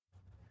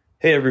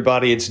Hey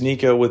everybody, it's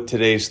Nico with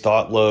today's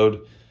Thought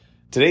Load.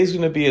 Today's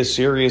going to be a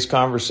serious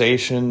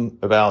conversation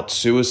about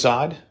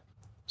suicide.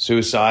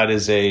 Suicide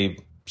is a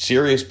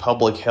serious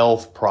public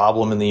health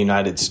problem in the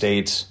United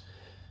States,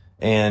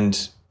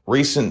 and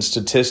recent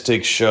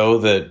statistics show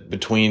that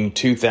between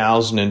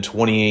 2000 and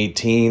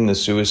 2018, the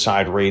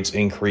suicide rates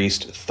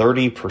increased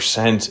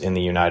 30% in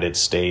the United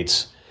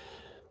States,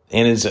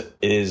 and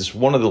is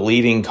one of the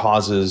leading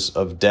causes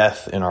of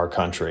death in our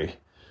country.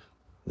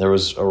 There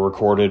was a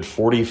recorded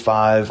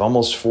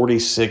almost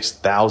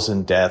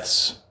 46,000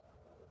 deaths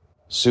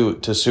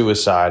to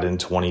suicide in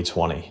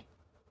 2020.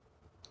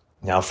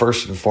 Now,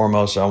 first and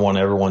foremost, I want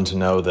everyone to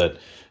know that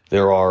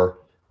there are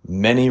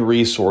many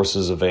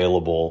resources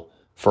available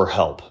for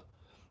help.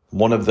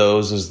 One of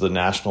those is the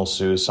National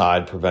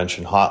Suicide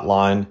Prevention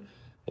Hotline.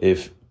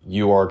 If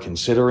you are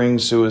considering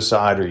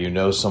suicide or you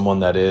know someone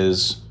that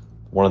is,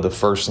 one of the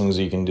first things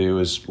you can do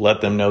is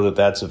let them know that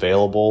that's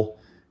available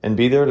and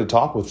be there to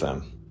talk with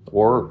them.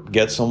 Or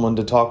get someone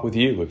to talk with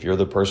you if you're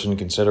the person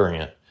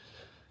considering it.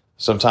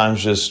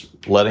 Sometimes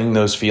just letting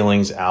those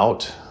feelings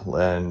out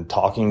and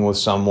talking with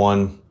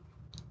someone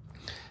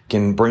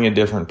can bring a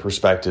different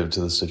perspective to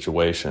the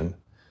situation.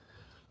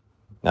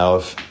 Now,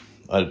 if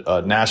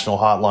a national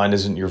hotline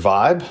isn't your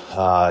vibe,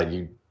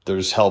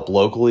 there's help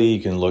locally.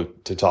 You can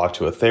look to talk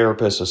to a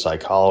therapist, a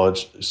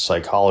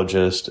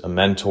psychologist, a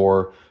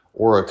mentor,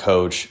 or a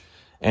coach.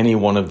 Any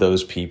one of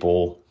those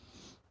people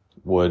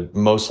would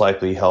most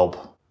likely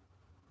help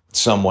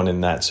someone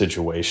in that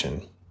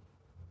situation.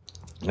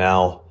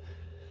 Now,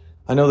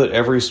 I know that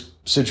every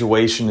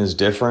situation is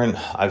different.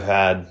 I've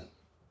had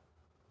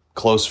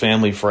close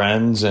family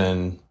friends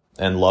and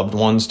loved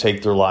ones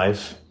take their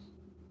life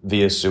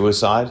via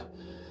suicide.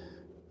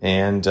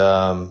 And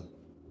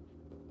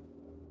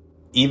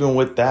even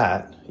with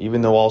that,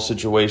 even though all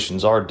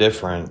situations are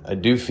different, I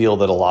do feel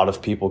that a lot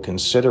of people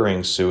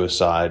considering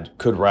suicide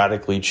could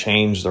radically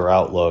change their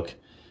outlook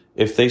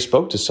if they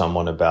spoke to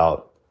someone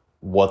about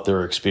what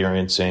they're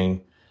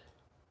experiencing,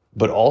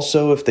 but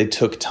also if they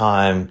took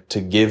time to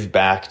give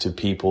back to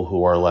people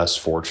who are less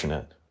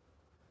fortunate.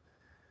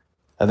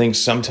 I think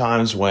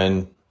sometimes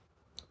when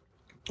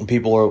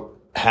people are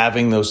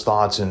having those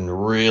thoughts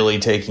and really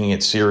taking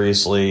it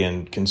seriously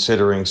and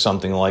considering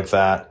something like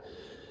that,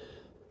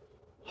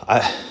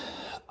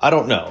 I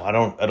don't know.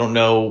 I don't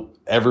know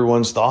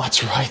everyone's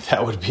thoughts, right?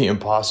 That would be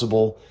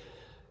impossible.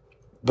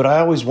 But I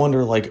always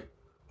wonder,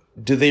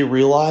 do they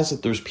realize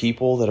that there's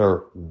people that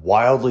are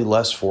wildly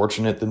less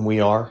fortunate than we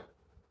are?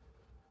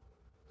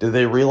 Do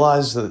they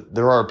realize that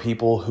there are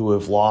people who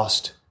have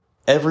lost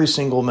every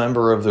single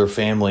member of their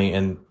family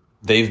and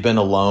they've been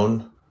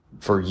alone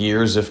for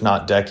years, if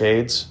not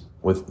decades,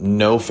 with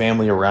no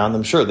family around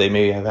them? Sure, they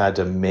may have had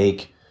to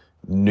make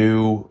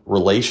new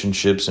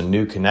relationships and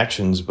new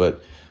connections,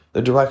 but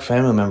the direct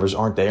family members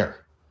aren't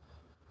there.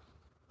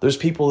 There's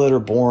people that are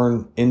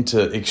born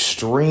into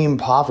extreme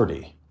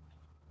poverty.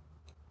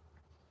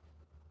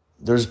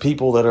 There's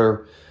people that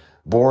are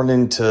born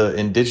into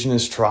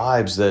indigenous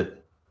tribes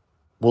that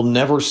will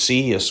never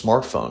see a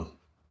smartphone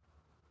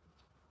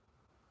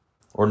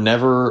or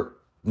never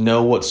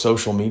know what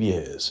social media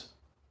is.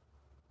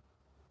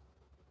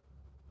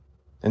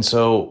 And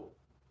so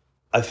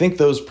I think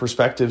those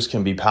perspectives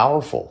can be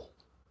powerful.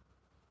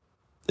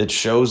 It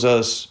shows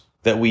us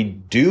that we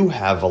do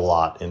have a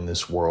lot in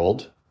this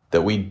world,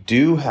 that we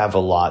do have a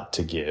lot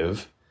to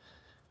give.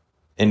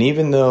 And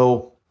even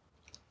though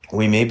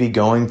we may be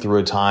going through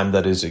a time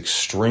that is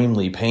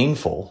extremely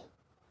painful,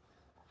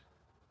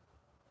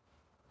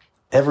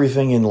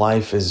 everything in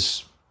life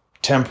is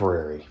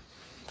temporary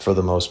for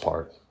the most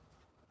part.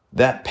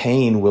 That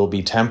pain will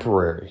be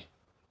temporary.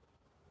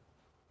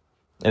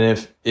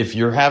 And if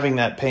you're having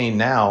that pain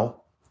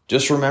now,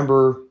 just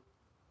remember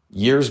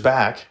years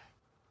back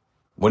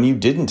when you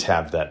didn't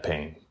have that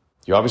pain.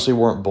 You obviously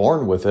weren't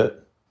born with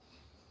it.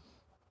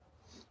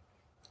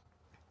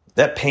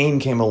 That pain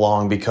came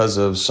along because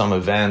of some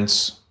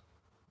events,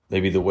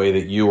 maybe the way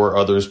that you or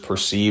others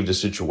perceived a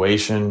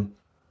situation,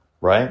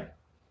 right?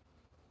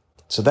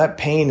 So that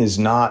pain is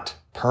not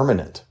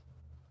permanent.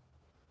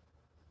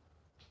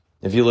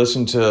 If you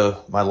listen to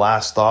my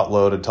last Thought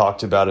Load, I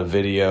talked about a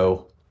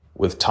video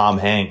with Tom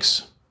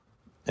Hanks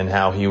and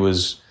how he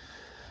was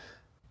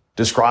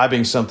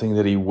describing something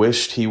that he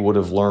wished he would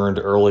have learned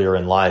earlier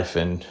in life.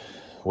 And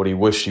what he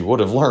wished he would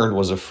have learned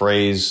was a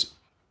phrase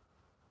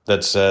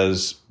that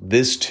says,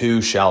 "This too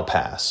shall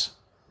pass."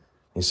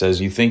 He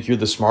says, you think you're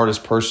the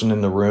smartest person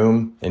in the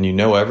room and you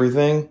know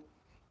everything?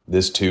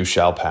 This too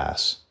shall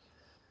pass.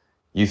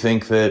 You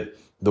think that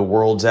the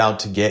world's out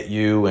to get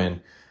you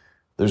and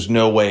there's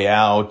no way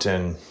out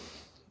and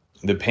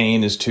the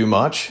pain is too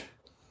much?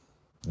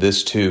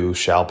 This too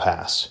shall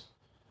pass.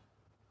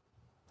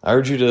 I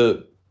urge you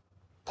to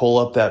pull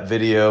up that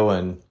video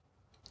and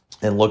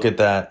look at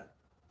that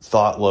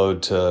thought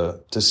load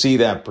to see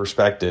that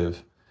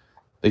perspective,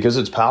 because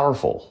it's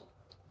powerful.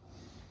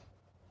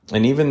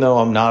 And even though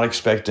I'm not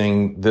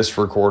expecting this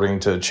recording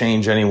to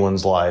change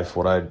anyone's life,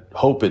 what I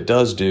hope it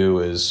does do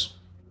is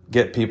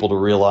get people to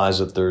realize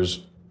that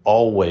there's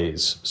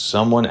always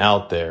someone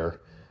out there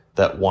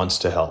that wants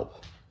to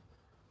help.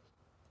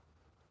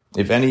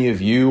 If any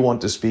of you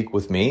want to speak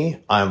with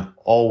me, I'm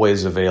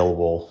always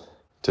available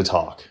to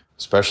talk,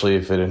 especially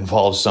if it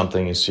involves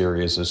something as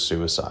serious as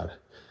suicide.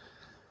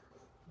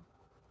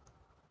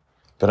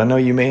 But I know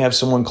you may have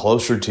someone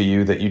closer to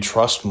you that you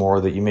trust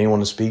more that you may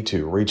want to speak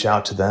to. Reach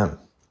out to them.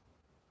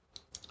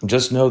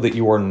 Just know that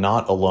you are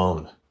not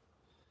alone.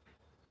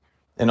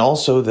 And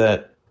also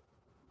that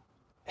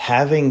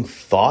having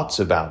thoughts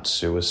about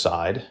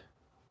suicide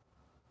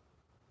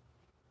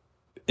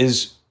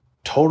is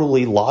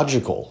totally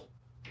logical.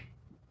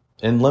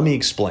 And let me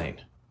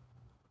explain.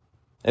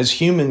 As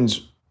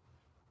humans,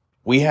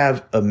 we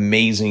have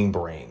amazing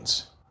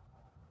brains.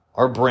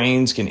 Our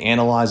brains can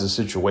analyze a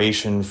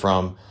situation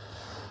from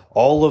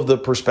all of the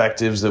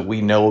perspectives that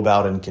we know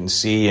about and can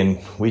see, and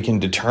we can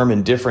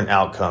determine different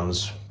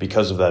outcomes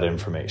because of that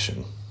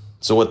information.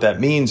 So what that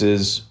means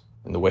is,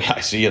 and the way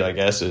I see it, I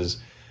guess,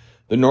 is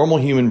the normal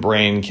human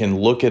brain can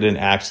look at an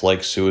act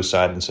like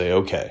suicide and say,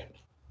 okay,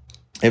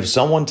 if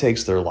someone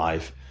takes their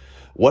life,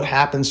 what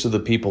happens to the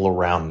people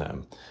around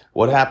them?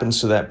 What happens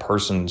to that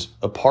person's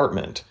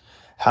apartment?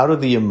 How do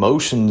the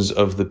emotions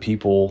of the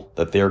people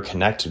that they're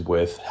connected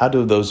with, how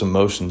do those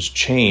emotions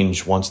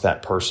change once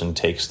that person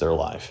takes their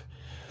life?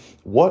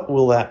 What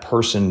will that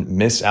person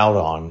miss out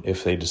on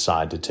if they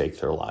decide to take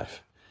their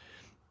life?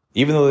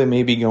 Even though they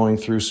may be going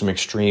through some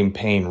extreme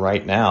pain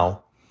right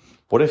now,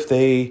 what if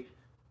they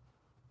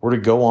were to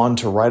go on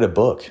to write a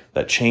book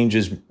that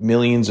changes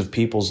millions of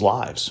people's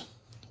lives?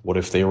 What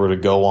if they were to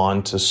go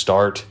on to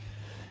start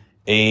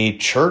a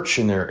church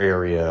in their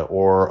area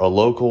or a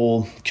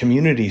local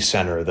community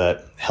center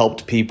that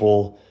helped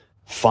people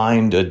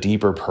find a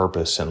deeper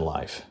purpose in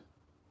life?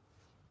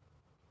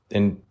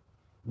 And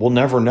we'll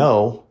never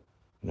know,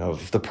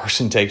 if the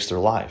person takes their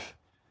life.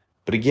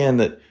 But again,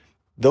 that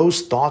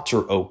those thoughts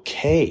are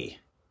okay.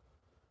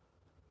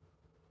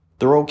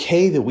 They're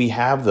okay that we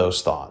have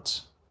those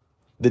thoughts.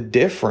 The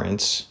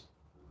difference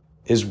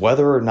is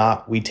whether or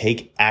not we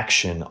take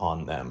action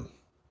on them.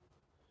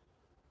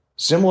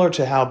 Similar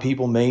to how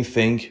people may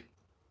think,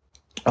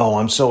 oh,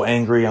 I'm so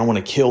angry, I want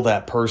to kill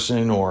that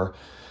person, or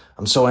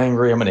I'm so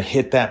angry, I'm going to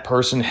hit that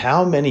person.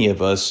 How many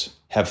of us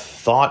have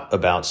thought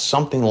about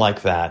something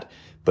like that,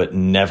 but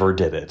never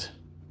did it?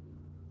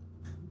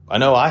 I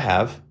know I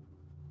have.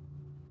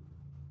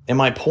 And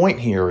my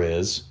point here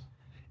is,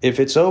 if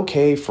it's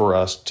okay for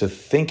us to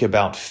think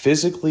about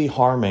physically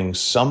harming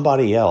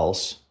somebody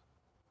else,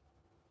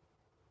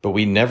 but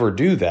we never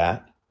do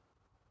that,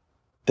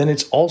 then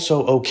it's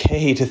also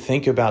okay to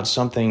think about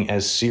something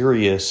as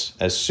serious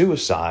as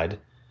suicide,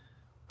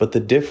 but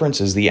the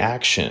difference is the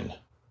action,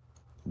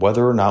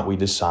 whether or not we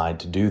decide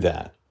to do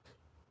that.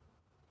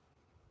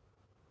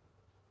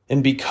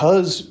 And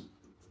because,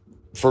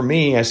 for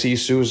me, I see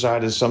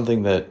suicide as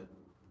something that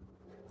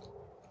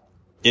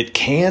it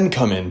can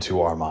come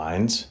into our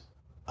minds,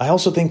 I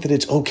also think that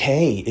it's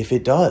okay if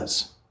it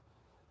does.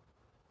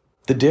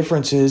 The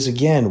difference is,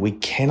 again, we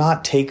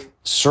cannot take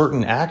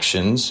certain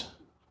actions,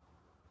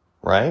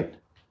 right?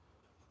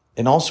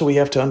 And also we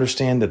have to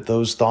understand that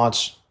those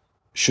thoughts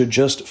should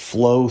just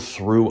flow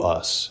through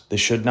us. They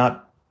should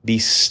not be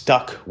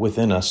stuck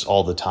within us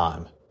all the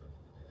time.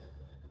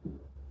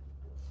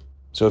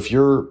 So if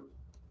you're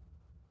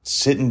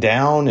sitting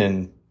down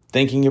and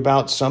thinking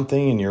about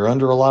something and you're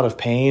under a lot of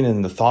pain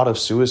and the thought of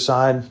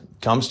suicide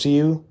comes to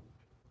you,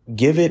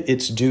 give it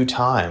its due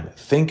time.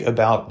 Think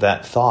about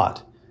that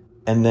thought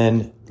and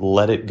then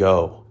let it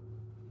go.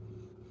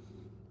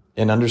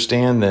 And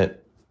understand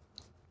that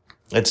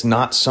it's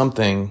not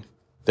something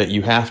that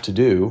you have to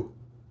do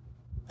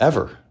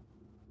ever.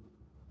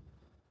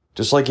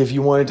 Just like if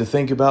you wanted to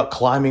think about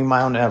climbing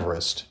Mount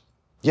Everest.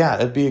 Yeah,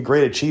 it'd be a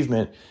great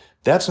achievement.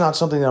 That's not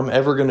something that I'm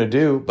ever going to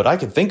do, but I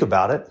could think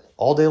about it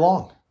all day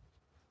long.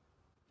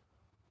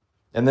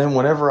 And then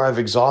whenever I've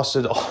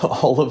exhausted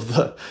all of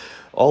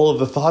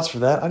the thoughts for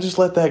that, I just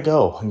let that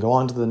go and go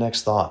on to the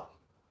next thought.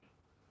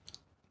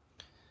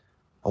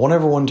 I want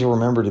everyone to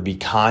remember to be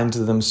kind to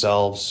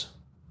themselves,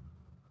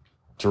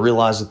 to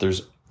realize that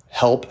there's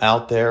help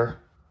out there,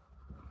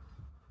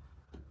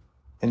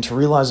 and to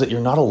realize that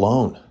you're not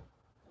alone.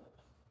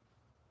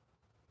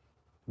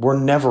 We're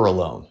never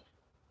alone.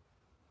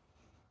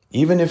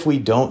 Even if we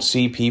don't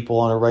see people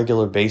on a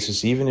regular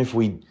basis, even if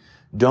we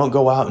don't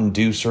go out and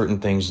do certain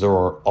things, there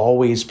are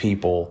always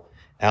people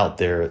out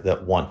there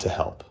that want to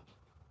help.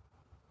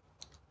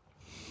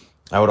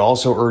 I would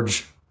also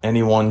urge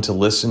anyone to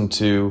listen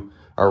to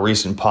our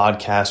recent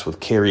podcast with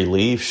Carrie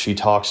Leaf. She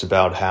talks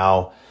about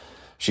how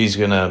she's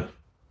going to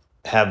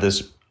have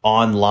this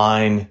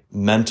online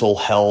mental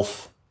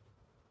health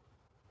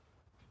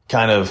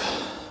kind of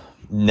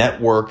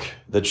network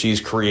that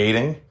she's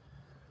creating.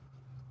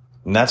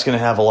 And that's going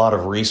to have a lot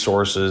of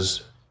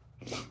resources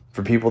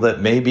for people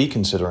that may be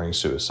considering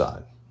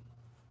suicide.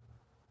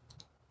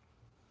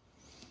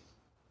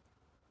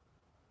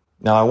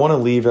 Now, I want to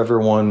leave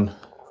everyone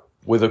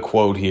with a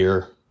quote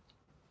here.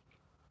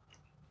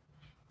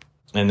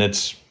 And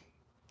it's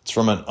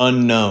from an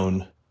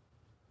unknown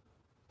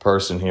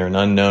person here, an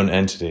unknown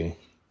entity.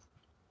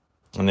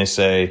 And they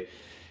say,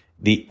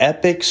 the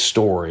epic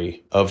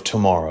story of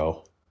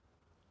tomorrow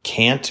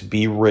can't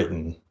be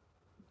written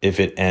if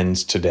it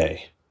ends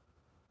today.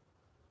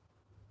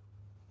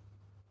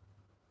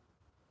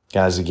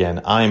 Guys,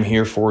 again, I am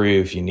here for you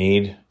if you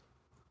need.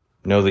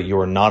 Know that you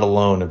are not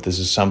alone if this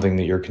is something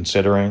that you're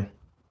considering.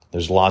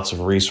 There's lots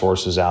of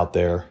resources out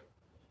there.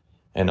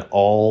 And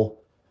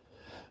all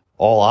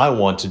I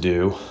want to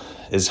do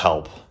is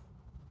help.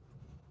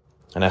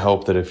 And I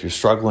hope that if you're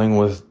struggling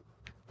with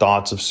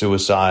thoughts of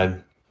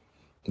suicide,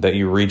 that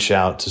you reach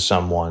out to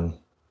someone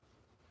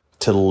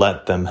to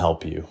let them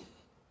help you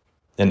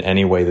in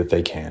any way that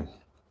they can.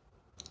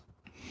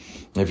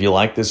 If you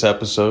like this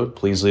episode,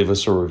 please leave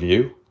us a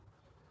review.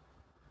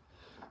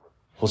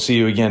 We'll see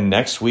you again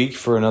next week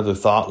for another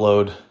thought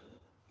load.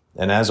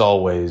 And as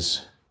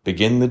always,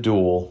 begin the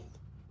duel,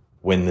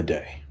 win the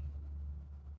day.